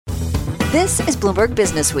This is Bloomberg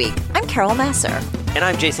Businessweek. I'm Carol Massar. And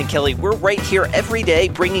I'm Jason Kelly. We're right here every day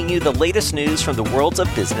bringing you the latest news from the worlds of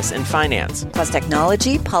business and finance. Plus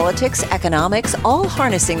technology, politics, economics, all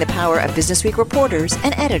harnessing the power of Businessweek reporters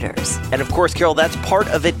and editors. And of course, Carol, that's part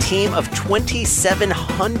of a team of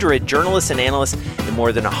 2,700 journalists and analysts in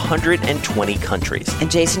more than 120 countries. And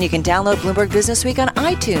Jason, you can download Bloomberg Businessweek on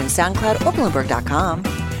iTunes, SoundCloud, or Bloomberg.com.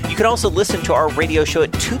 You can also listen to our radio show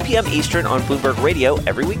at 2 p.m. Eastern on Bloomberg Radio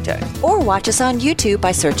every weekday. Or watch us on YouTube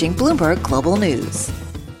by searching Bloomberg Global News.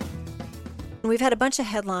 We've had a bunch of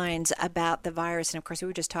headlines about the virus, and of course we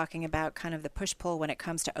were just talking about kind of the push-pull when it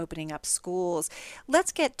comes to opening up schools.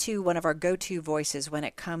 Let's get to one of our go-to voices when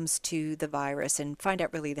it comes to the virus and find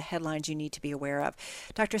out really the headlines you need to be aware of.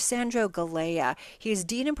 Dr. Sandro Galea, he is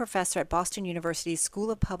Dean and Professor at Boston University's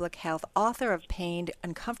School of Public Health, author of Pained,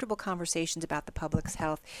 Uncomfortable Conversations about the Public's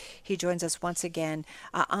Health. He joins us once again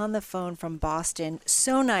on the phone from Boston.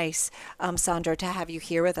 So nice, Sandro, to have you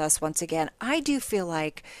here with us once again. I do feel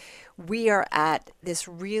like we are at this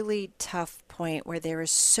really tough point where there is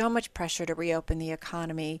so much pressure to reopen the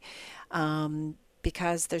economy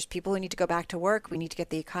because there's people who need to go back to work. We need to get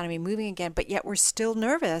the economy moving again, but yet we're still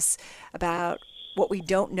nervous about what we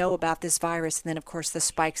don't know about this virus. And then, of course, the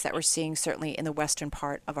spikes that we're seeing certainly in the western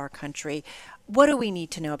part of our country. What do we need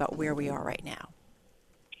to know about where we are right now?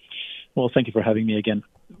 Well, thank you for having me again.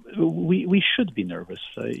 We should be nervous.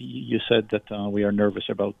 You said that we are nervous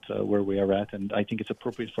about where we are at, and I think it's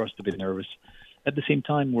appropriate for us to be nervous. At the same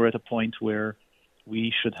time, we're at a point where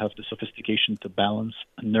we should have the sophistication to balance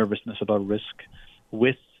nervousness about risk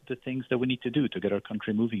with the things that we need to do to get our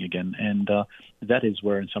country moving again. And that is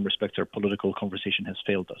where, in some respects, our political conversation has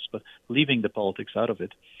failed us. But leaving the politics out of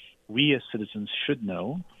it, we as citizens should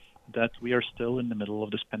know that we are still in the middle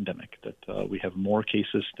of this pandemic, that we have more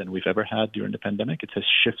cases than we've ever had during the pandemic. It has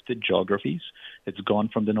shifted geographies. It's gone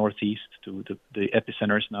from the Northeast to the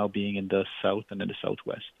epicenters now being in the South and in the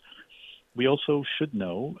Southwest. We also should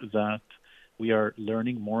know that we are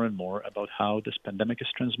learning more and more about how this pandemic is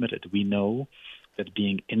transmitted. We know that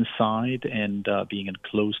being inside and being in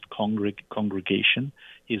closed congregation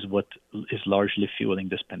is what is largely fueling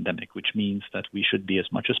this pandemic, which means that we should be as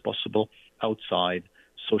much as possible outside,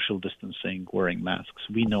 social distancing, wearing masks.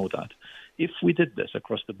 We know that. If we did this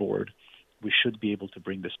across the board, we should be able to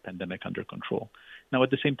bring this pandemic under control. Now,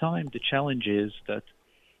 at the same time, the challenge is that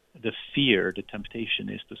the fear, the temptation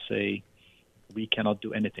is to say, we cannot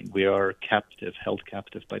do anything. We are captive, held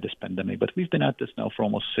captive by this pandemic. But we've been at this now for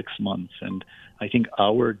almost 6 months. And I think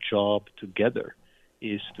our job together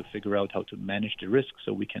is to figure out how to manage the risk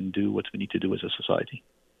so we can do what we need to do as a society.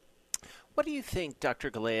 What do you think, Dr.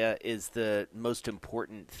 Galea, is the most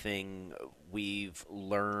important thing we've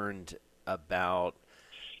learned about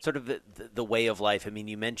sort of the way of life? I mean,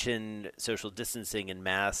 you mentioned social distancing and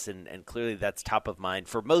masks, and clearly that's top of mind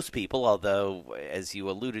for most people, although, as you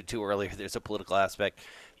alluded to earlier, there's a political aspect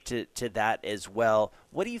to that as well.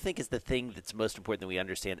 What do you think is the thing that's most important that we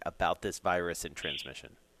understand about this virus and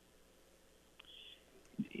transmission?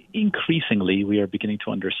 Increasingly, we are beginning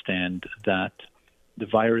to understand that the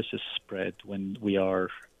virus is spread when we are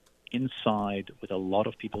inside with a lot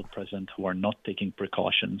of people present who are not taking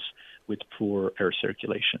precautions with poor air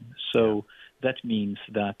circulation. So that means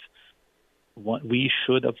that we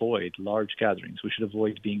should avoid large gatherings. We should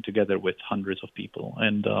avoid being together with hundreds of people.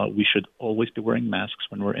 And we should always be wearing masks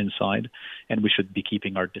when we're inside, and we should be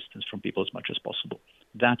keeping our distance from people as much as possible.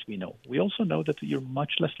 That we know. We also know that you're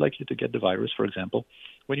much less likely to get the virus, for example,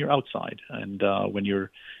 when you're outside and when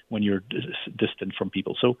you're distant from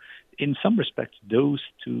people. So in some respects, those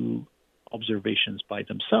two observations by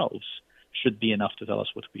themselves should be enough to tell us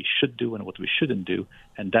what we should do and what we shouldn't do,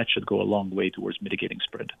 and that should go a long way towards mitigating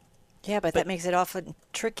spread. Yeah, but that makes it awfully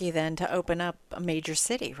tricky then to open up a major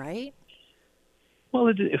city, right?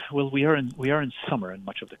 Well, we are in summer in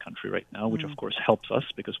much of the country right now, which of course helps us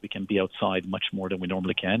because we can be outside much more than we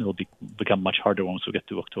normally can. It'll become much harder once we get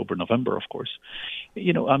to October, November, of course.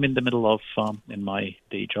 You know, I'm in the middle of, in my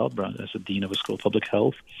day job as a dean of a school of public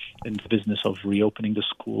health, in the business of reopening the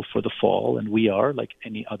school for the fall, and we are, like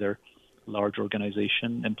any other large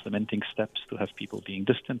organization, implementing steps to have people being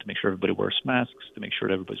distant, to make sure everybody wears masks, to make sure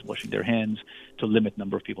that everybody's washing their hands, to limit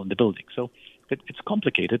number of people in the building. So it's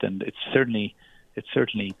complicated, and it's certainly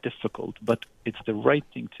difficult, but it's the right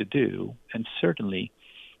thing to do. And certainly,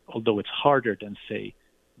 although it's harder than, say,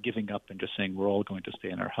 giving up and just saying we're all going to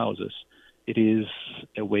stay in our houses, it is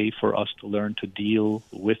a way for us to learn to deal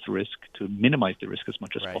with risk, to minimize the risk as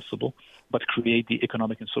much as possible, but create the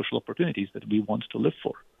economic and social opportunities that we want to live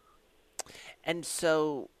for. And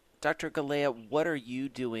so Dr. Galea, what are you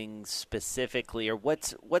doing specifically, or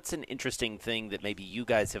what's an interesting thing that maybe you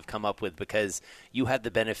guys have come up with because you had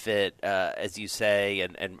the benefit, as you say,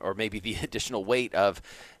 and or maybe the additional weight of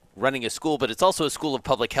running a school, but it's also a school of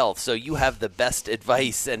public health. So you have the best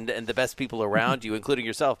advice and the best people around you, including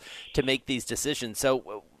yourself, to make these decisions.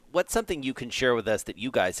 So what's something you can share with us that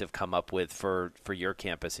you guys have come up with for your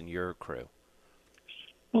campus and your crew?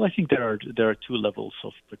 Well, I think there are two levels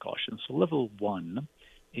of precaution. So level one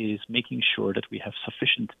is making sure that we have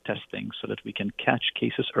sufficient testing so that we can catch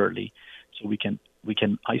cases early, so we can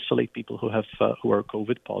isolate people who are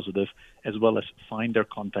COVID positive, as well as find their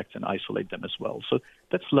contacts and isolate them as well. So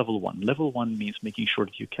that's level one. Level one means making sure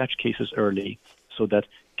that you catch cases early so that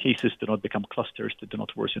cases do not become clusters that do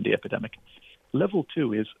not worsen the epidemic. Level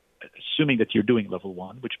two is assuming that you're doing level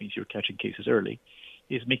one, which means you're catching cases early,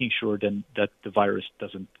 is making sure then that the virus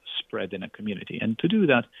doesn't spread in a community. And to do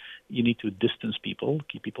that, you need to distance people,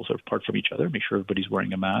 keep people sort of apart from each other, make sure everybody's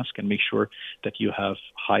wearing a mask, and make sure that you have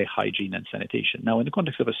high hygiene and sanitation. Now, in the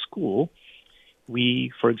context of a school,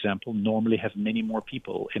 we, for example, normally have many more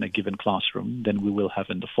people in a given classroom than we will have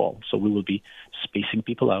in the fall. So we will be spacing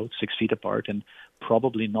people out 6 feet apart and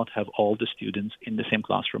probably not have all the students in the same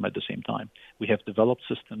classroom at the same time. We have developed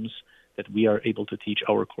systems that we are able to teach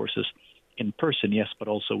our courses in person, yes, but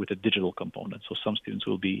also with a digital component. So some students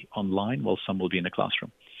will be online while some will be in the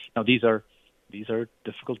classroom. Now, these are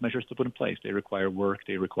difficult measures to put in place. They require work.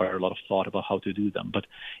 They require a lot of thought about how to do them. But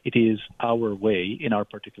it is our way, in our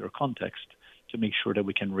particular context, to make sure that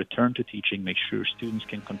we can return to teaching, make sure students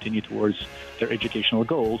can continue towards their educational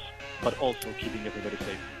goals, but also keeping everybody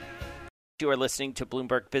safe. You are listening to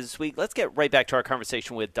Bloomberg Businessweek. Let's get right back to our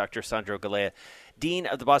conversation with Dr. Sandro Galea, Dean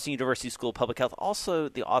of the Boston University School of Public Health, also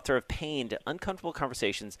the author of Pained, Uncomfortable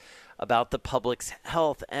Conversations about the Public's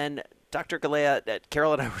Health. And Dr. Galea,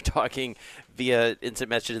 Carol and I were talking via instant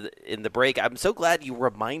message in the break. I'm so glad you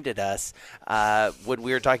reminded us when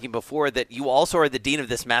we were talking before that you also are the dean of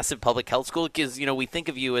this massive public health school, because, we think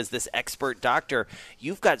of you as this expert doctor.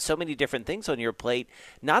 You've got so many different things on your plate,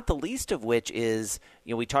 not the least of which is,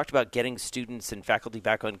 we talked about getting students and faculty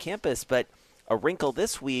back on campus, but a wrinkle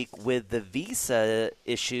this week with the visa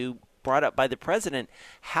issue brought up by the president.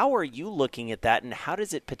 How are you looking at that, and how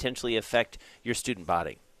does it potentially affect your student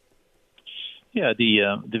body? Yeah,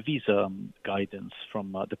 the visa guidance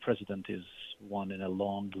from the president is one in a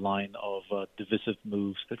long line of divisive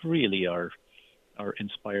moves that really are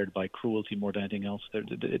inspired by cruelty more than anything else.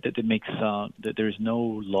 There is no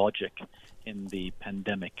logic in the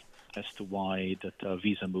pandemic as to why that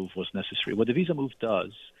visa move was necessary. What the visa move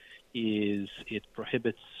does is it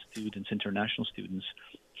prohibits students, international students,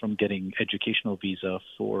 from getting educational visa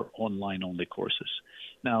for online-only courses.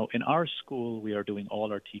 Now, in our school, we are doing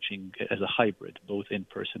all our teaching as a hybrid, both in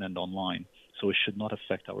person and online, so it should not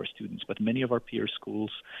affect our students. But many of our peer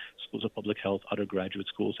schools, schools of public health, other graduate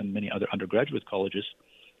schools, and many other undergraduate colleges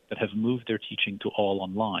that have moved their teaching to all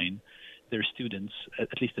online, their students,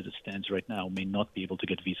 at least as it stands right now, may not be able to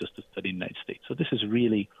get visas to study in the United States. So this is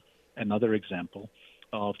really another example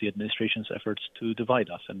of the administration's efforts to divide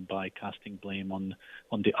us, and by casting blame on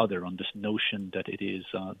the other, on this notion that it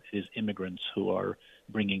is immigrants who are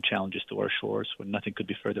bringing challenges to our shores, when nothing could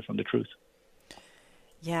be further from the truth.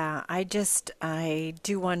 Yeah, I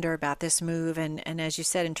do wonder about this move. And as you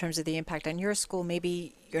said, in terms of the impact on your school,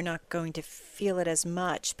 maybe you're not going to feel it as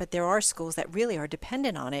much, but there are schools that really are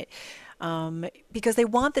dependent on it because they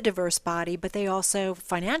want the diverse body, but they also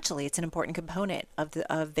financially, it's an important component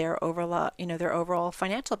of their overall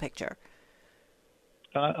financial picture.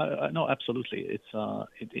 No, absolutely. It's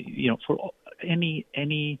for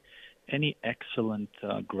any excellent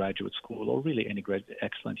graduate school, or really any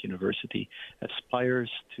excellent university,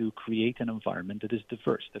 aspires to create an environment that is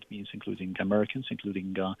diverse. That means including Americans,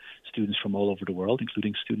 including students from all over the world,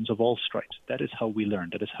 including students of all stripes. That is how we learn.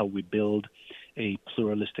 That is how we build a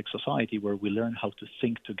pluralistic society where we learn how to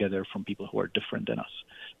think together from people who are different than us.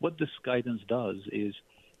 What this guidance does is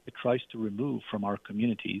it tries to remove from our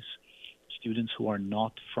communities students who are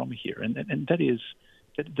not from here. And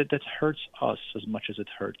that hurts us as much as it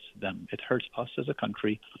hurts them. It hurts us as a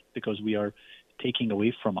country because we are taking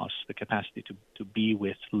away from us the capacity to be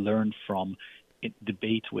with, learn from,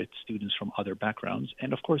 debate with students from other backgrounds.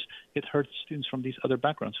 And of course, it hurts students from these other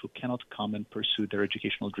backgrounds who cannot come and pursue their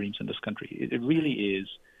educational dreams in this country. It really is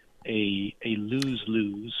a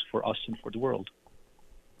lose-lose for us and for the world.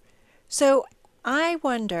 So I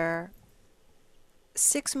wonder,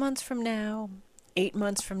 6 months from now, 8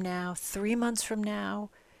 months from now, 3 months from now,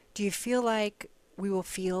 do you feel like we will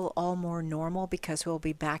feel all more normal because we'll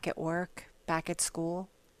be back at work, back at school?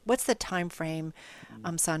 What's the time frame,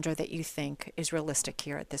 Sandro, that you think is realistic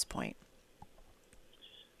here at this point?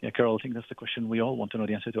 Yeah, Carol, I think that's the question we all want to know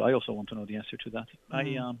the answer to. I also want to know the answer to that.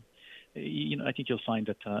 I think you'll find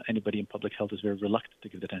that anybody in public health is very reluctant to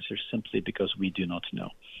give that answer simply because we do not know.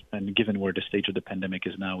 And given where the stage of the pandemic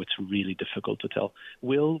is now, it's really difficult to tell.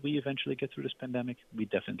 Will we eventually get through this pandemic? We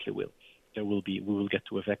definitely will. We will get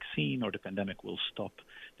to a vaccine, or the pandemic will stop.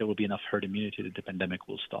 There will be enough herd immunity that the pandemic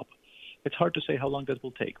will stop. It's hard to say how long that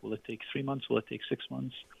will take. Will it take 3 months? Will it take 6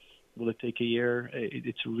 months? Will it take a year?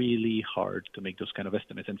 It's really hard to make those kind of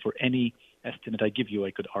estimates. And for any estimate I give you,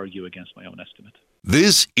 I could argue against my own estimate.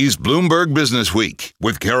 This is Bloomberg Businessweek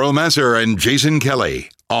with Carol Massar and Jason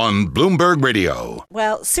Kelly on Bloomberg Radio.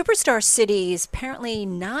 Well, superstar cities, apparently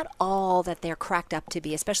not all that they're cracked up to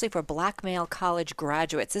be, especially for black male college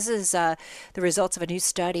graduates. This is the results of a new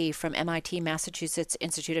study from MIT, Massachusetts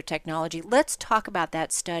Institute of Technology. Let's talk about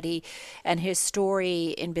that study and his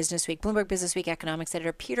story in Businessweek. Bloomberg Businessweek economics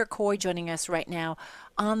editor Peter Coy joining us right now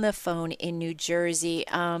on the phone in New Jersey.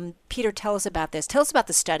 Peter, tell us about this. Tell us about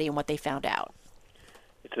the study and what they found out.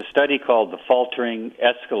 It's a study called The Faltering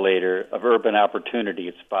Escalator of Urban Opportunity.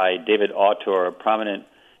 It's by David Autor, a prominent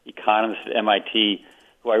economist at MIT,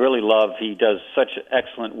 who I really love. He does such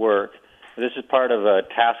excellent work. This is part of a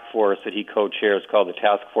task force that he co-chairs called the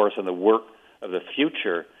Task Force on the Work of the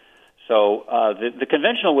Future. So the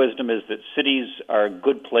conventional wisdom is that cities are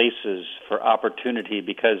good places for opportunity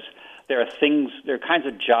because there are kinds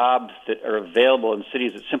of jobs that are available in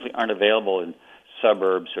cities that simply aren't available in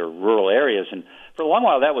suburbs or rural areas. And for a long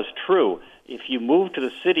while, that was true. If you moved to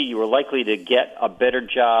the city, you were likely to get a better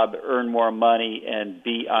job, earn more money, and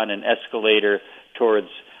be on an escalator towards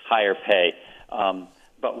higher pay.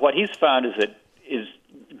 But what he's found is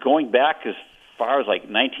going back as far as like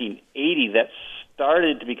 1980, that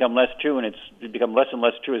started to become less true, and it's become less and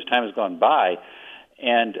less true as time has gone by.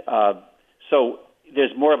 And so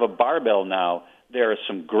there's more of a barbell now. There are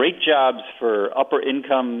some great jobs for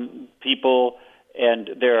upper-income people, and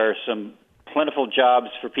there are some plentiful jobs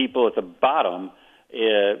for people at the bottom,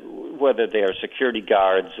 whether they are security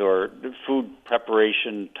guards or food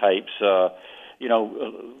preparation types,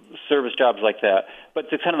 service jobs like that. But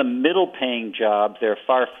the kind of the middle-paying jobs, there are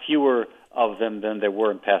far fewer of them than there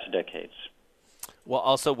were in past decades. Well,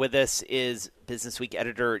 also with us is Businessweek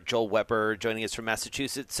editor Joel Weber joining us from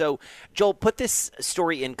Massachusetts. So, Joel, put this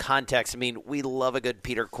story in context. I mean, we love a good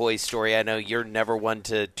Peter Coy story. I know you're never one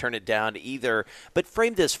to turn it down either. But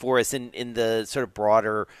frame this for us in the sort of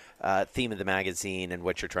broader theme of the magazine and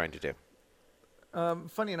what you're trying to do.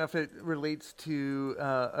 Funny enough, it relates to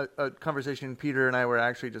a conversation Peter and I were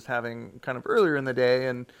actually just having kind of earlier in the day,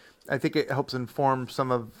 and I think it helps inform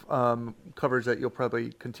some of coverage that you'll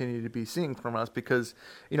probably continue to be seeing from us because,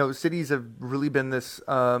 cities have really been this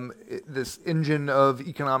engine of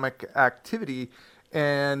economic activity,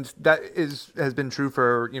 and that has been true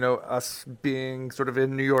for, us being sort of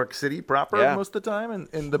in New York City proper most of the time and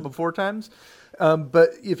in the before times.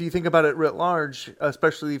 But if you think about it writ large,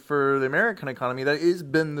 especially for the American economy, that has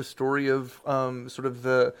been the story of sort of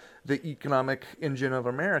the economic engine of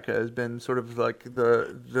America has been sort of like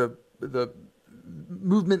the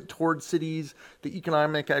movement towards cities, the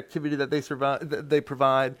economic activity that they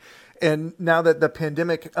provide. And now that the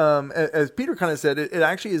pandemic, as Peter kind of said, it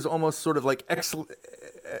actually is almost sort of like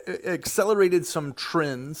accelerated some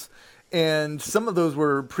trends. And some of those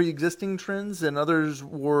were pre-existing trends, and others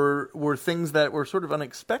were things that were sort of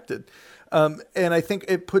unexpected. And I think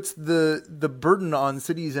it puts the burden on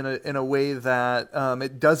cities in a way that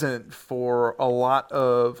it doesn't for a lot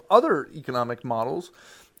of other economic models.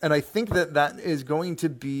 And I think that is going to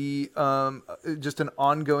be just an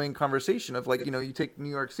ongoing conversation of you take New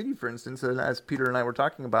York City, for instance, and as Peter and I were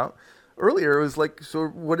talking about earlier, it was like, so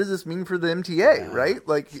what does this mean for the MTA, right?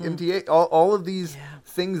 Like MTA, all of these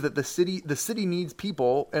things that the city needs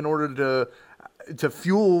people in order to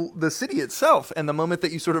fuel the city itself. And the moment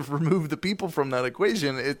that you sort of remove the people from that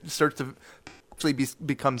equation, it starts to actually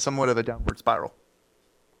become somewhat of a downward spiral.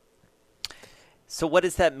 So what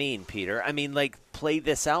does that mean, Peter? I mean, play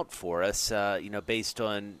this out for us, based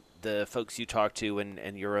on the folks you talk to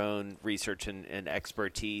and your own research and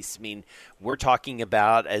expertise. I mean, we're talking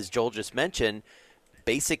about, as Joel just mentioned,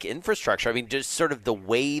 basic infrastructure. I mean, just sort of the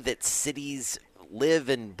way that cities live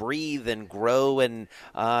and breathe and grow and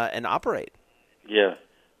operate. Yeah.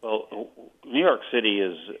 Well, New York City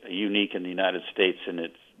is unique in the United States in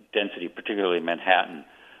its density, particularly Manhattan.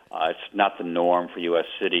 It's not the norm for U.S.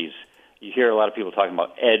 cities. You hear a lot of people talking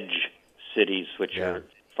about edge cities, which are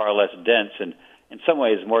far less dense and in some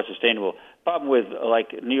ways more sustainable. Problem with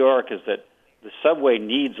New York is that the subway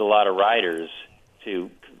needs a lot of riders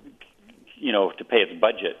to to pay its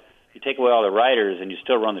budget. You take away all the riders and you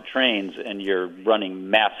still run the trains, and you're running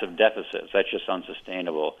massive deficits. That's just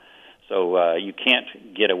unsustainable. So you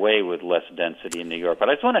can't get away with less density in New York. But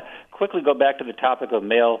I just want to quickly go back to the topic of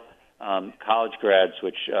male college grads,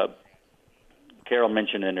 which Carol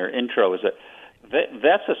mentioned in her intro. Is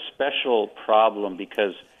that's a special problem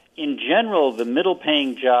because, in general, the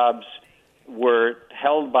middle-paying jobs were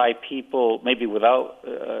held by people maybe without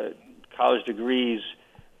college degrees.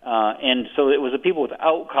 And so it was the people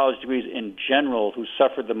without college degrees in general who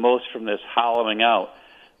suffered the most from this hollowing out.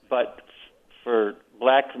 But for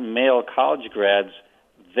black male college grads,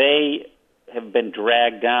 they have been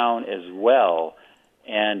dragged down as well.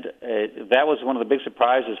 And that was one of the big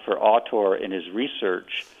surprises for Autor in his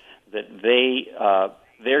research, that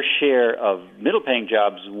their share of middle-paying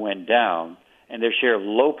jobs went down and their share of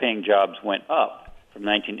low-paying jobs went up from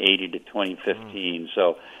 1980 to 2015.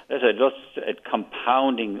 So there's a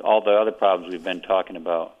compounding all the other problems we've been talking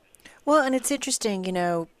about. Well, and it's interesting,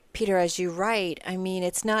 Peter, as you write, I mean,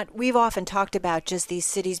 it's not, we've often talked about just these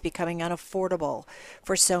cities becoming unaffordable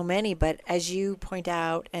for so many, but as you point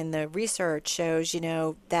out, and the research shows,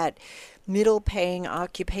 that middle-paying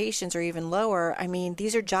occupations or even lower, I mean,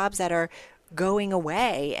 these are jobs that are going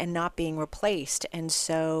away and not being replaced, and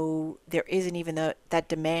so there isn't even that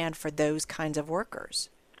demand for those kinds of workers.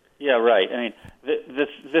 Yeah, right. I mean,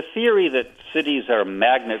 the theory that cities are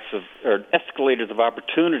magnets or escalators of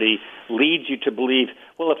opportunity leads you to believe,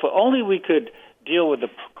 well, if only we could deal with the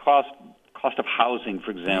cost of housing,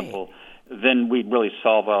 for example, right, then we'd really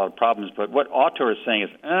solve all the problems. But what Autor is saying is,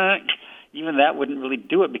 even that wouldn't really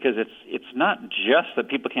do it, because it's not just that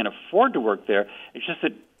people can't afford to work there. It's just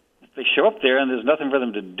that they show up there and there's nothing for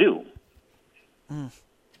them to do.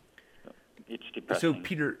 It's depressing. So,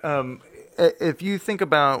 Peter, if you think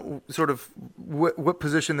about sort of what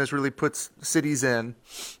position this really puts cities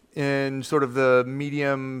in sort of the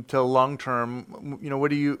medium to long term, what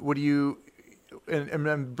do you and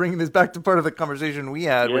I'm bringing this back to part of the conversation we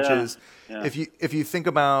had, which is if you think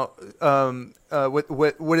about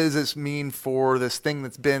what does this mean for this thing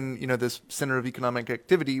that's been this center of economic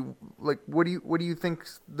activity? Like, what do you think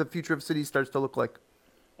the future of cities starts to look like?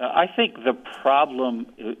 I think the problem,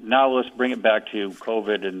 now let's bring it back to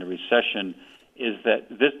COVID and the recession, is that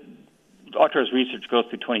this Autor's research goes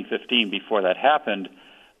through 2015 before that happened,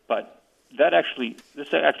 but this actually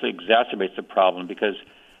exacerbates the problem, because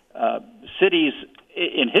cities,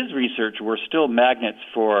 in his research, were still magnets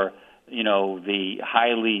for the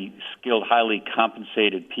highly skilled, highly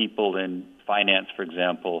compensated people in finance, for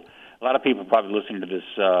example. A lot of people are probably listening to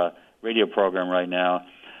this radio program right now,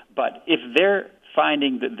 but if they're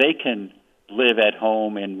finding that they can live at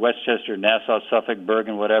home in Westchester, Nassau, Suffolk,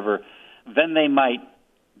 Bergen, whatever, then they might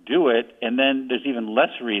do it, and then there's even less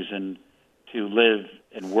reason to live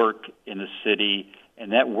and work in the city,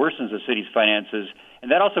 and that worsens the city's finances.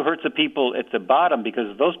 And that also hurts the people at the bottom,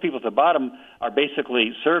 because those people at the bottom are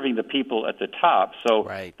basically serving the people at the top. So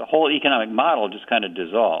the whole economic model just kind of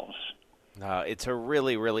dissolves. It's a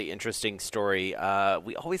really, really interesting story.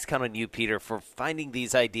 We always count on you, Peter, for finding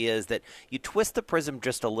these ideas that you twist the prism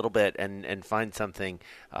just a little bit and find something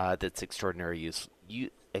that's extraordinarily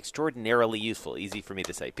useful. Easy for me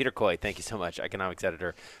to say. Peter Coy, thank you so much, economics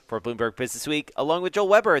editor for Bloomberg Businessweek, along with Joel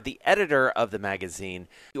Weber, the editor of the magazine.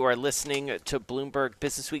 You are listening to Bloomberg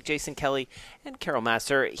Businessweek. Jason Kelly and Carol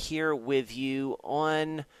Massar here with you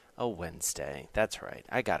on a Wednesday. That's right.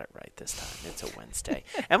 I got it right this time. It's a Wednesday.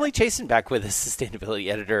 Emily Chasan back with us,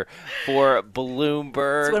 sustainability editor for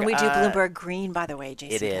Bloomberg. It's when we do Bloomberg Green, by the way,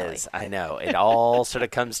 Jason Kelly. Is. I know. It all sort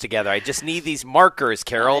of comes together. I just need these markers,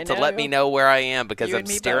 Carol, to let me know where I am, because I'm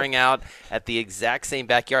staring out at the exact same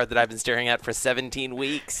backyard that I've been staring at for 17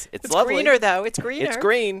 weeks. It's lovely. Greener, though. It's greener. It's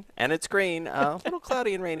green, and it's green. A little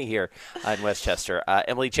cloudy and rainy here in Westchester.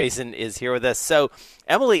 Emily Chasan is here with us. So,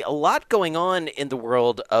 Emily, a lot going on in the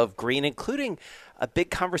world of green, including a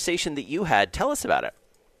big conversation that you had. Tell us about it.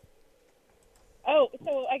 Oh,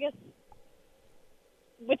 so I guess,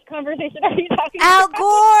 which conversation are you talking Al about?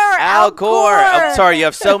 Gore! Al Gore! I'm sorry, you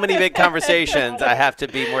have so many big conversations. I have to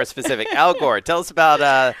be more specific. Al Gore, tell us about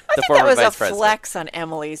the former vice president. That was a flex on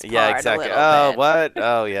Emily's part. Yeah, exactly. A what?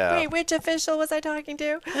 Oh, yeah. Wait, which official was I talking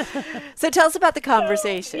to? So tell us about the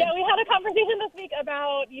conversation. So, we had a conversation this week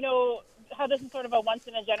about, how this is sort of a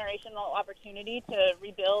once-in-a-generational opportunity to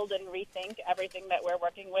rebuild and rethink everything that we're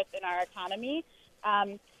working with in our economy.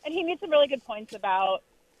 And he made some really good points about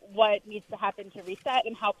what needs to happen to reset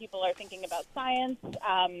and how people are thinking about science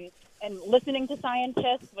and listening to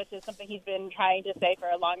scientists, which is something he's been trying to say for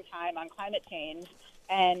a long time on climate change.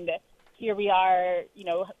 And here we are,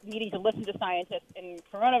 needing to listen to scientists in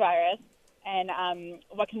coronavirus. and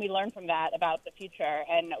what can we learn from that about the future,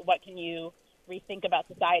 and what can you rethink about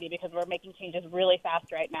society, because we're making changes really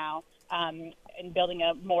fast right now in building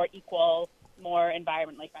a more equal, more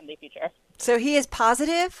environmentally friendly future. So he is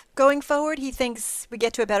positive going forward? He thinks we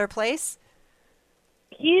get to a better place?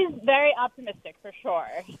 He's very optimistic, for sure.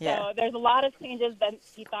 Yeah. So there's a lot of changes that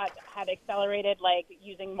he thought had accelerated, like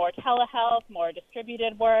using more telehealth, more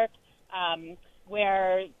distributed work,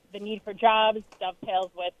 where the need for jobs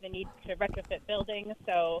dovetails with the need to retrofit buildings.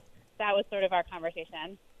 So that was sort of our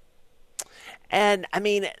conversation. And, I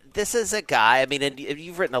mean, this is a guy, I mean, and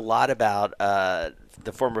you've written a lot about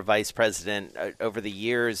the former vice president over the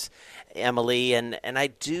years, Emily, and I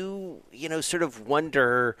do, sort of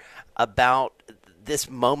wonder about this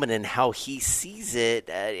moment and how he sees it,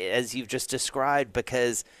 as you've just described,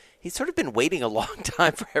 because he's sort of been waiting a long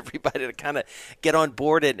time for everybody to kind of get on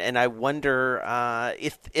board, and I wonder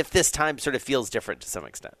if this time sort of feels different to some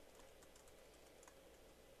extent.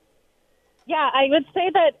 Yeah, I would say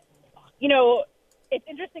that, it's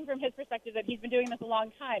interesting from his perspective that he's been doing this a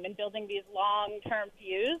long time and building these long-term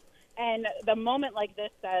views. And the moment like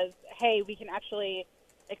this says, hey, we can actually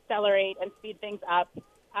accelerate and speed things up.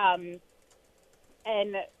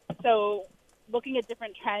 And so looking at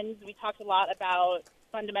different trends, we talked a lot about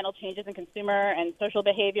fundamental changes in consumer and social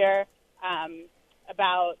behavior,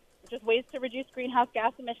 about just ways to reduce greenhouse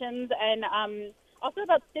gas emissions, and also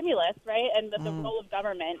about stimulus, right, and the role of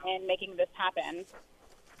government in making this happen.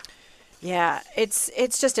 Yeah, it's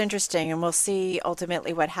just interesting, and we'll see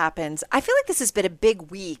ultimately what happens. I feel like this has been a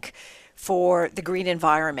big week for the green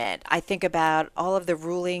environment. I think about all of the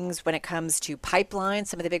rulings when it comes to pipelines,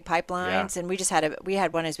 some of the big pipelines, and we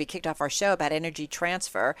had one as we kicked off our show about energy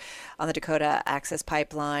transfer on the Dakota Access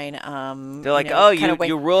Pipeline. They're like,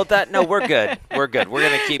 you ruled that? No, we're good. We're good. We're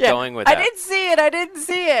going to keep going with that. I didn't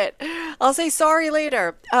see it. I'll say sorry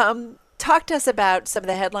later. Talk to us about some of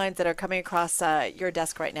the headlines that are coming across your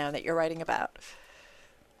desk right now that you're writing about.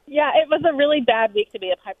 Yeah, it was a really bad week to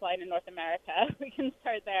be a pipeline in North America. We can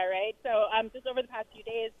start there, right? So just over the past few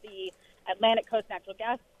days, the Atlantic Coast Natural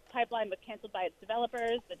Gas Pipeline was canceled by its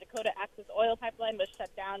developers. The Dakota Access Oil Pipeline was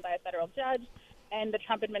shut down by a federal judge. And the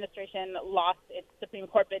Trump administration lost its Supreme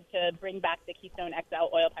Court bid to bring back the Keystone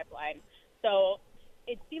XL oil pipeline. So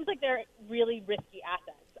it seems like they're really risky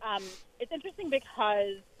assets. It's interesting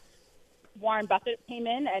because Warren Buffett came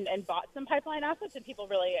in and bought some pipeline assets, and people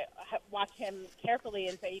really watch him carefully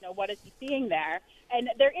and say, what is he seeing there? And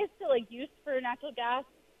there is still a use for natural gas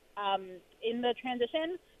in the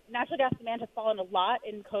transition. Natural gas demand has fallen a lot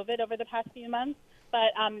in COVID over the past few months,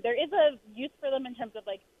 but there is a use for them in terms of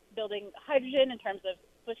like building hydrogen, in terms of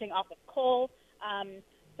switching off of coal. And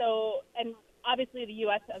obviously the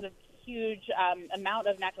U.S. has a huge amount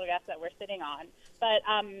of natural gas that we're sitting on. But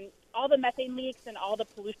all the methane leaks and all the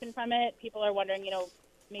pollution from it, people are wondering,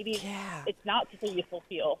 maybe it's not such a useful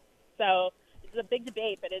fuel. So it's a big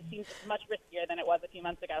debate, but it seems much riskier than it was a few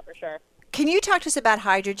months ago for sure. Can you talk to us about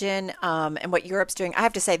hydrogen and what Europe's doing? I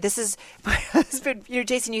have to say, this is my husband.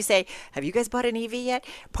 Jason, you say, have you guys bought an EV yet?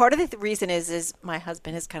 Part of the reason is my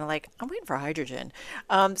husband is kind of like, I'm waiting for hydrogen.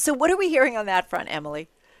 So what are we hearing on that front, Emily?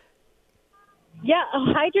 Yeah,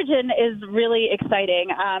 hydrogen is really exciting.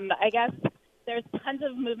 I guess there's tons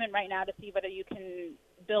of movement right now to see whether you can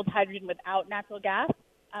build hydrogen without natural gas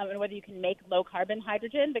and whether you can make low-carbon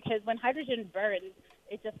hydrogen, because when hydrogen burns,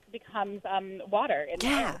 it just becomes water in the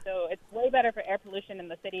air. So it's way better for air pollution in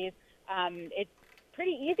the cities. It's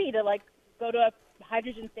pretty easy to, go to a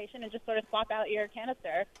hydrogen station and just sort of swap out your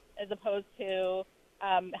canister as opposed to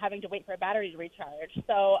having to wait for a battery to recharge.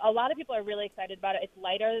 So a lot of people are really excited about it. It's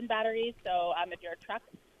lighter than batteries, so if you're a truck,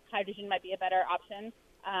 hydrogen might be a better option.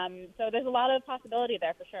 So there's a lot of possibility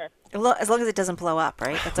there for sure. As long as it doesn't blow up,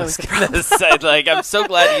 right? That's always the problem. I'm so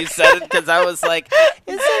glad you said it, because I was like,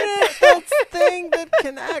 isn't it that thing that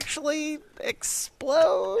can actually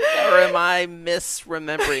explode? Or am I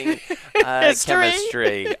misremembering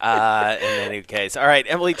chemistry? In any case. All right,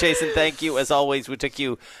 Emily Chasan, thank you. As always, we took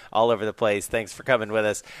you all over the place. Thanks for coming with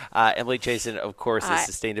us. Emily Chasan, of course, is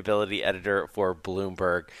sustainability editor for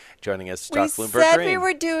Bloomberg, joining us to talk Bloomberg Green. We said we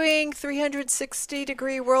were doing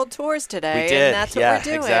 360-degree world tours today, we did. And that's what we're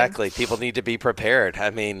doing. Exactly. People need to be prepared. I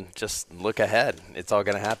mean, just look ahead. It's all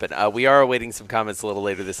going to happen. We are awaiting some comments a little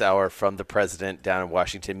later this hour from the president down in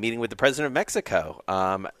Washington, meeting with the president of Mexico.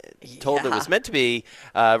 Told it was meant to be,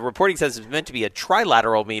 reporting says it's meant to be a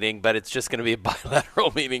trilateral meeting, but it's just going to be a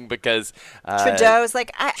bilateral meeting because Trudeau's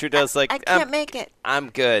like, I can't make it. I'm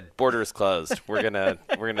good. Border is closed. We're gonna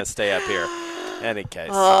stay up here. Any case.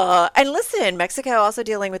 And listen, Mexico also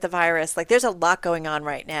dealing with the virus. There's a lot going on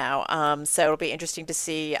right now. So it'll be interesting to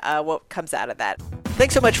see what comes out of that.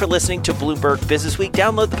 Thanks so much for listening to Bloomberg Business Week.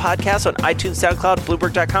 Download the podcast on iTunes, SoundCloud,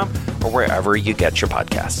 Bloomberg.com, or wherever you get your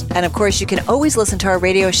podcasts. And of course, you can always listen to our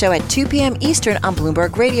radio show at 2 p.m. Eastern on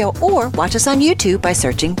Bloomberg Radio, or watch us on YouTube by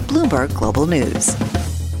searching Bloomberg Global News.